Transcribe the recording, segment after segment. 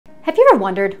Have you ever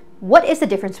wondered what is the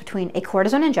difference between a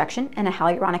cortisone injection and a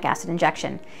hyaluronic acid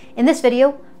injection? In this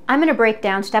video, I'm going to break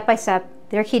down step by step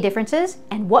their key differences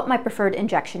and what my preferred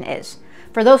injection is.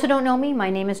 For those who don't know me, my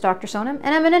name is Dr. Sonam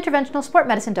and I'm an interventional sport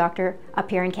medicine doctor up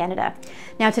here in Canada.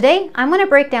 Now today, I'm going to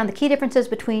break down the key differences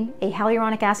between a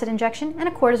hyaluronic acid injection and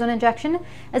a cortisone injection,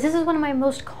 as this is one of my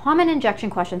most common injection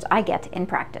questions I get in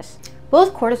practice.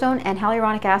 Both cortisone and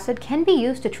hyaluronic acid can be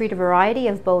used to treat a variety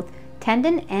of both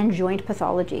tendon and joint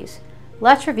pathologies.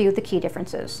 Let's review the key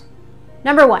differences.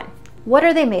 Number one, what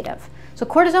are they made of? So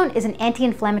cortisone is an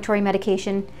anti-inflammatory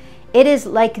medication. It is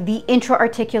like the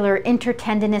intra-articular,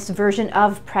 intertendinous version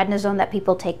of prednisone that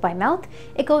people take by mouth.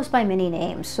 It goes by many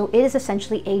names. So it is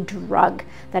essentially a drug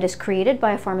that is created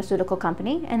by a pharmaceutical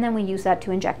company, and then we use that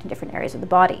to inject in different areas of the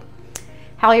body.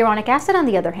 Hyaluronic acid, on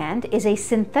the other hand, is a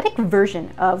synthetic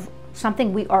version of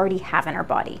something we already have in our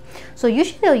body. So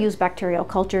usually they'll use bacterial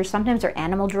cultures, sometimes they're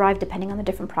animal derived depending on the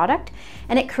different product,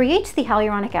 and it creates the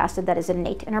hyaluronic acid that is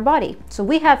innate in our body. So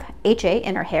we have HA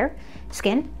in our hair,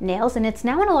 skin, nails, and it's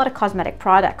now in a lot of cosmetic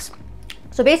products.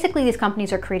 So basically these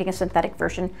companies are creating a synthetic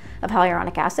version of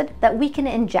hyaluronic acid that we can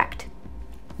inject.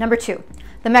 Number two,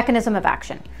 the mechanism of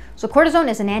action. So cortisone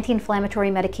is an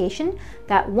anti-inflammatory medication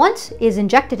that once is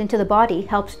injected into the body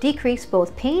helps decrease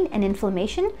both pain and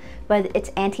inflammation by its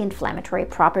anti-inflammatory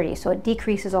properties. So it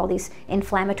decreases all these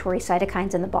inflammatory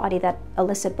cytokines in the body that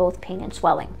elicit both pain and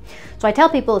swelling. So I tell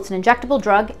people it's an injectable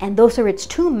drug and those are its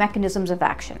two mechanisms of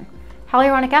action.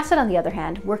 Hyaluronic acid, on the other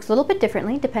hand, works a little bit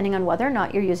differently depending on whether or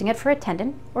not you're using it for a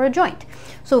tendon or a joint.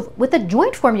 So with the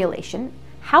joint formulation,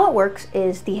 how it works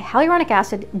is the hyaluronic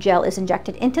acid gel is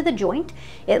injected into the joint,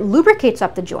 it lubricates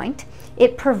up the joint,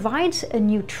 it provides a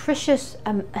nutritious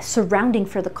surrounding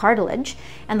for the cartilage,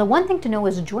 and the one thing to know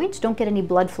is joints don't get any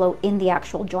blood flow in the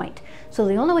actual joint. So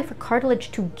the only way for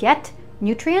cartilage to get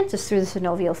nutrients is through the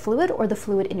synovial fluid or the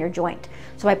fluid in your joint.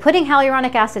 So by putting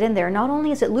hyaluronic acid in there, not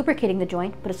only is it lubricating the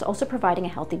joint, but it's also providing a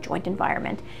healthy joint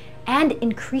environment and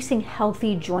increasing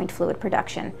healthy joint fluid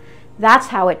production. That's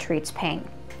how it treats pain.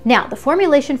 Now, the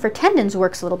formulation for tendons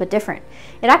works a little bit different.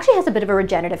 It actually has a bit of a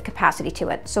regenerative capacity to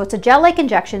it. So it's a gel-like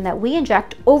injection that we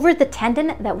inject over the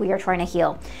tendon that we are trying to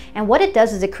heal. And what it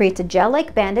does is it creates a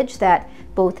gel-like bandage that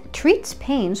both treats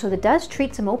pain, so it does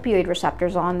treat some opioid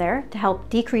receptors on there to help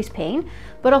decrease pain,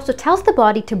 but also tells the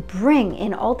body to bring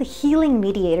in all the healing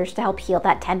mediators to help heal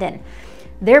that tendon,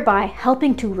 thereby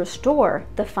helping to restore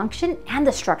the function and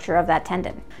the structure of that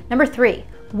tendon. Number three,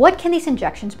 what can these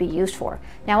injections be used for?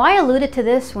 Now, I alluded to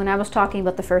this when I was talking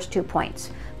about the first 2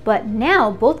 points, but now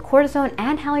both cortisone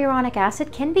and hyaluronic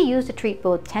acid can be used to treat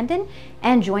both tendon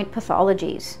and joint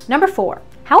pathologies. Number four,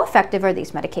 how effective are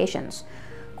these medications?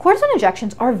 Cortisone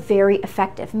injections are very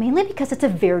effective, mainly because it's a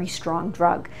very strong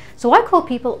drug. So I quote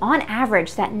people on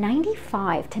average that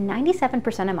 95 to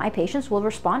 97% of my patients will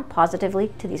respond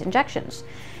positively to these injections.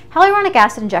 Hyaluronic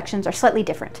acid injections are slightly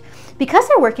different. Because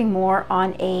they're working more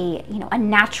on a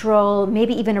natural,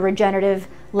 maybe even a regenerative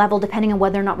level, depending on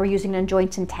whether or not we're using it in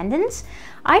joints and tendons,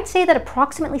 I'd say that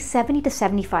approximately 70 to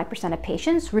 75% of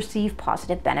patients receive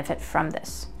positive benefit from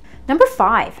this. Number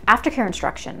five, aftercare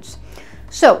instructions.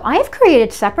 So I have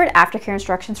created separate aftercare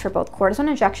instructions for both cortisone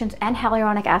injections and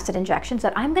hyaluronic acid injections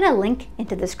that I'm going to link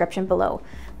into the description below.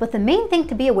 But the main thing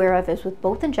to be aware of is with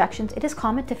both injections, it is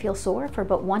common to feel sore for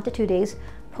about 1 to 2 days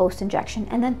post-injection,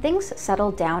 and then things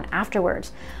settle down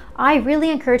afterwards. I really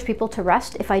encourage people to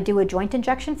rest if I do a joint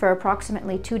injection for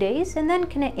approximately 2 days and then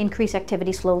can increase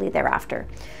activity slowly thereafter.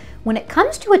 When it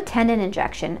comes to a tendon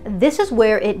injection, this is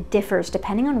where it differs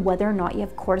depending on whether or not you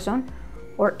have cortisone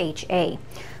or HA.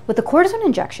 With the cortisone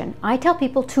injection, I tell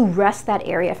people to rest that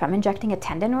area if I'm injecting a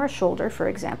tendon or a shoulder, for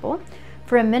example,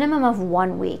 for a minimum of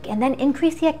 1 week and then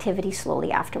increase the activity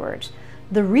slowly afterwards.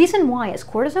 The reason why is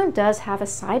cortisone does have a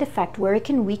side effect where it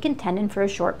can weaken tendon for a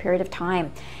short period of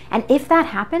time. And if that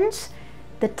happens,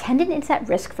 the tendon is at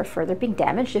risk for further being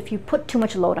damaged if you put too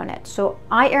much load on it. So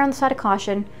I err on the side of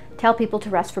caution, tell people to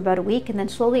rest for about a week and then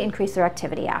slowly increase their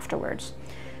activity afterwards.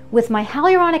 With my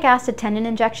hyaluronic acid tendon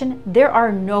injection, there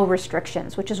are no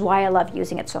restrictions, which is why I love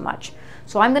using it so much.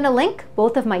 So I'm going to link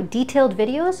both of my detailed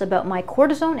videos about my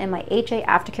cortisone and my HA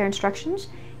aftercare instructions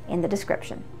in the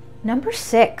description. Number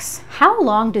six, how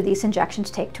long do these injections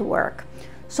take to work?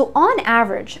 So on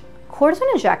average,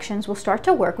 cortisone injections will start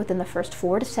to work within the first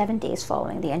 4 to 7 days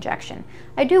following the injection.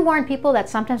 I do warn people that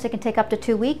sometimes it can take up to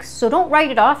 2 weeks, so don't write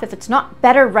it off if it's not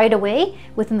better right away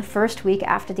within the first week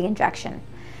after the injection.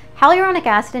 Hyaluronic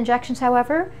acid injections,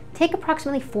 however, take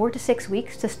approximately 4 to 6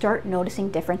 weeks to start noticing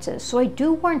differences. So I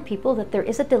do warn people that there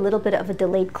is a little bit of a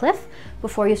delayed cliff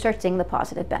before you start seeing the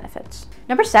positive benefits.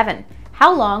 Number 7,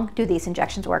 how long do these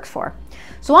injections work for?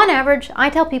 So on average, I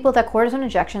tell people that cortisone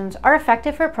injections are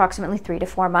effective for approximately 3 to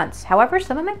 4 months. However,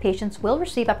 some of my patients will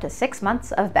receive up to 6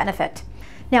 months of benefit.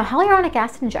 Now, hyaluronic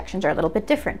acid injections are a little bit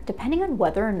different depending on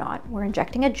whether or not we're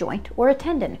injecting a joint or a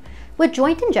tendon. With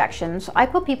joint injections, I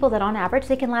quote people that on average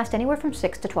they can last anywhere from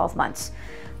 6 to 12 months,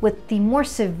 with the more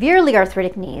severely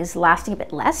arthritic knees lasting a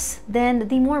bit less than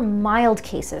the more mild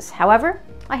cases. However,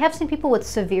 I have seen people with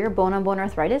severe bone-on-bone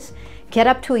arthritis get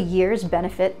up to a year's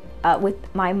benefit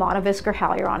with my monovisc or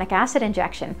hyaluronic acid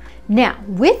injection. Now,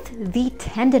 with the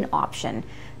tendon option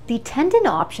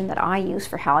that I use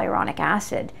for hyaluronic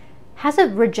acid has a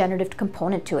regenerative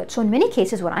component to it. So in many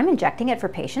cases, when I'm injecting it for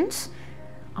patients,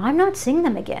 I'm not seeing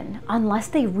them again unless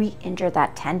they re-injure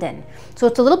that tendon. So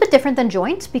it's a little bit different than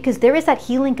joints because there is that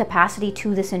healing capacity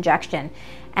to this injection.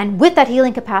 And with that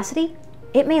healing capacity,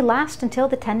 it may last until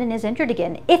the tendon is injured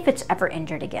again, if it's ever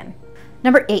injured again.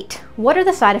 Number 8, what are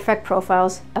the side effect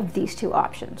profiles of these two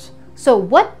options? So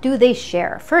what do they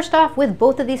share? First off, with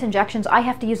both of these injections, I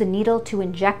have to use a needle to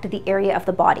inject the area of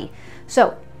the body.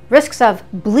 So risks of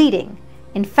bleeding,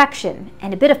 infection,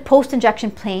 and a bit of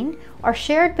post-injection pain are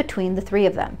shared between the three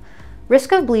of them.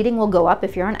 Risk of bleeding will go up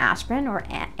if you're on aspirin or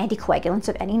anticoagulants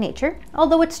of any nature,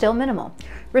 although it's still minimal.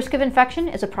 Risk of infection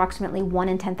is approximately 1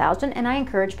 in 10,000, and I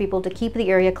encourage people to keep the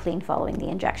area clean following the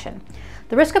injection.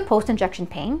 The risk of post-injection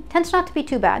pain tends not to be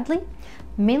too badly,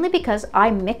 mainly because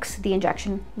I mix the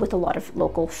injection with a lot of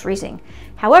local freezing.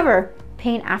 However,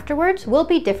 pain afterwards will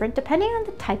be different depending on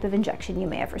the type of injection you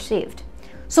may have received.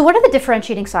 So what are the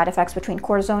differentiating side effects between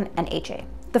cortisone and HA?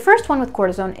 The first one with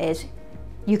cortisone is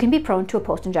you can be prone to a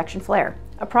post-injection flare.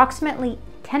 Approximately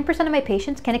 10% of my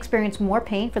patients can experience more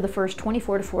pain for the first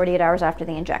 24 to 48 hours after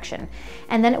the injection,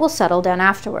 and then it will settle down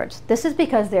afterwards. This is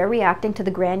because they're reacting to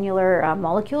the granular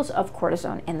molecules of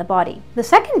cortisone in the body. The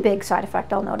second big side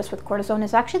effect I'll notice with cortisone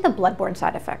is actually the bloodborne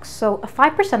side effects. So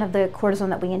 5% of the cortisone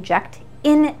that we inject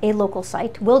in a local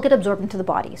site will get absorbed into the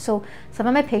body. So some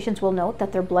of my patients will note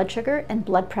that their blood sugar and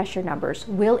blood pressure numbers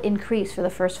will increase for the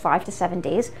first 5 to 7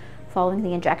 days following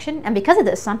the injection. And because of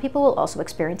this, some people will also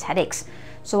experience headaches.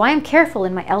 So I am careful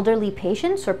in my elderly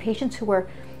patients or patients who are,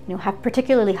 have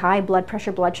particularly high blood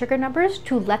pressure, blood sugar numbers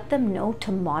to let them know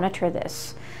to monitor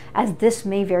this, as this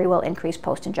may very well increase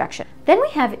post-injection. Then we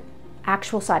have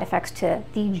actual side effects to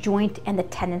the joint and the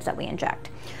tendons that we inject.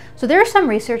 So there is some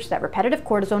research that repetitive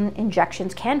cortisone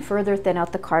injections can further thin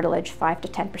out the cartilage 5 to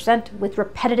 10% with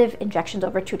repetitive injections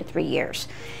over 2 to 3 years.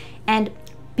 And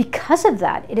because of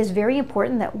that, it is very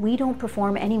important that we don't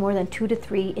perform any more than 2 to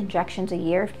 3 injections a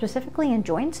year, specifically in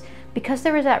joints, because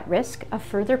there is that risk of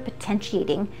further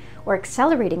potentiating or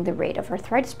accelerating the rate of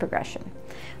arthritis progression.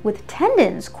 With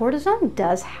tendons, cortisone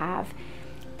does have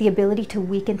the ability to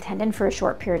weaken tendon for a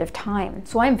short period of time.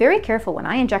 So I'm very careful when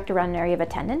I inject around an area of a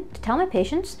tendon to tell my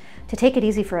patients to take it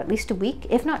easy for at least a week,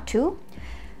 if not 2,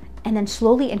 and then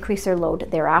slowly increase their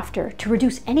load thereafter to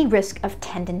reduce any risk of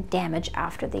tendon damage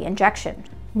after the injection.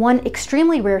 One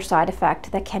extremely rare side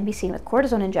effect that can be seen with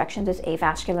cortisone injections is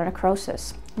avascular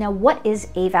necrosis. Now, what is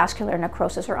avascular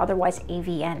necrosis, or otherwise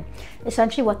AVN?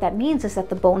 Essentially what that means is that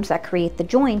the bones that create the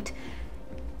joint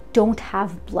don't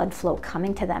have blood flow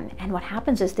coming to them, and what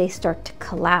happens is they start to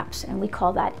collapse, and we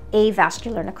call that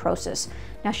avascular necrosis.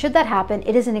 Now, should that happen,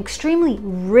 it is an extremely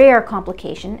rare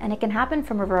complication, and it can happen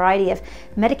from a variety of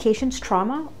medications,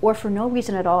 trauma, or for no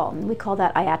reason at all, and we call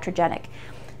that iatrogenic.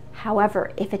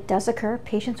 However, if it does occur,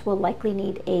 patients will likely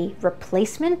need a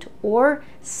replacement or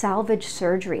salvage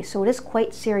surgery, so it is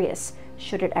quite serious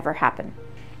should it ever happen.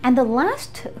 And the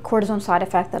last cortisone side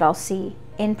effect that I'll see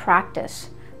in practice,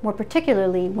 more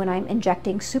particularly when I'm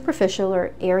injecting superficial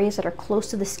or areas that are close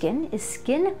to the skin, is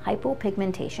skin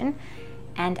hypopigmentation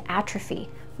and atrophy.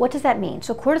 What does that mean?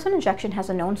 So cortisone injection has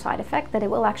a known side effect that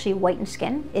it will actually whiten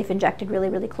skin if injected really,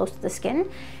 really close to the skin,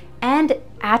 and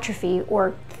atrophy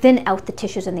or thin out the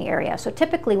tissues in the area. So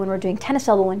typically when we're doing tennis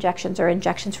elbow injections or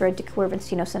injections for a decurvent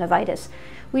synosynovitis,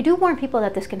 we do warn people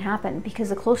that this can happen because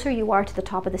the closer you are to the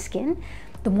top of the skin,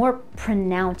 the more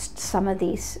pronounced some of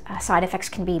these side effects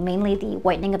can be, mainly the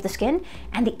whitening of the skin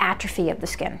and the atrophy of the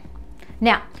skin.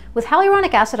 Now, with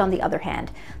hyaluronic acid on the other hand,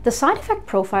 the side effect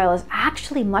profile is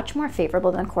actually much more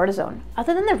favorable than cortisone.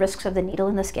 Other than the risks of the needle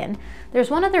in the skin, there's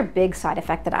one other big side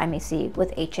effect that I may see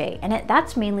with HA, and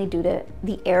that's mainly due to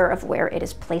the error of where it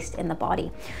is placed in the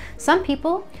body. Some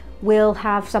people will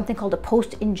have something called a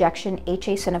post-injection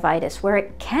HA synovitis, where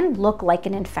it can look like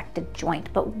an infected joint,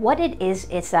 but what it is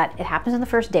that it happens in the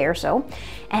first day or so,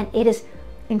 and it is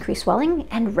increased swelling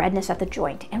and redness at the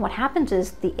joint. And what happens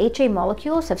is the HA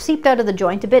molecules have seeped out of the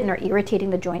joint a bit and are irritating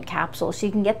the joint capsule. So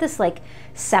you can get this like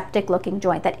septic looking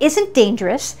joint that isn't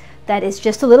dangerous, that is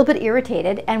just a little bit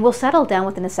irritated and will settle down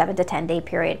within a 7 to 10 day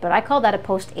period. But I call that a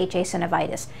post-HA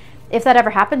synovitis. If that ever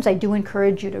happens, I do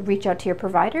encourage you to reach out to your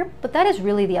provider, but that is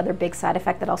really the other big side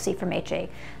effect that I'll see from HA.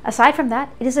 Aside from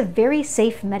that, it is a very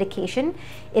safe medication.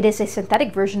 It is a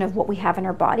synthetic version of what we have in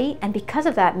our body, and because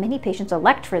of that, many patients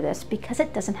elect for this because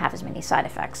it doesn't have as many side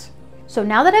effects. So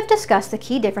now that I've discussed the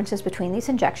key differences between these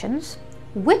injections,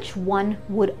 which one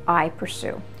would I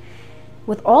pursue?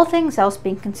 With all things else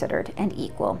being considered and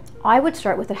equal, I would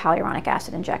start with the hyaluronic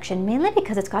acid injection, mainly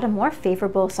because it's got a more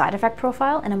favorable side effect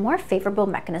profile and a more favorable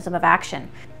mechanism of action.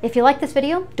 If you like this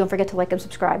video, don't forget to like and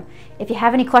subscribe. If you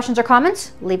have any questions or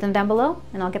comments, leave them down below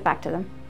and I'll get back to them.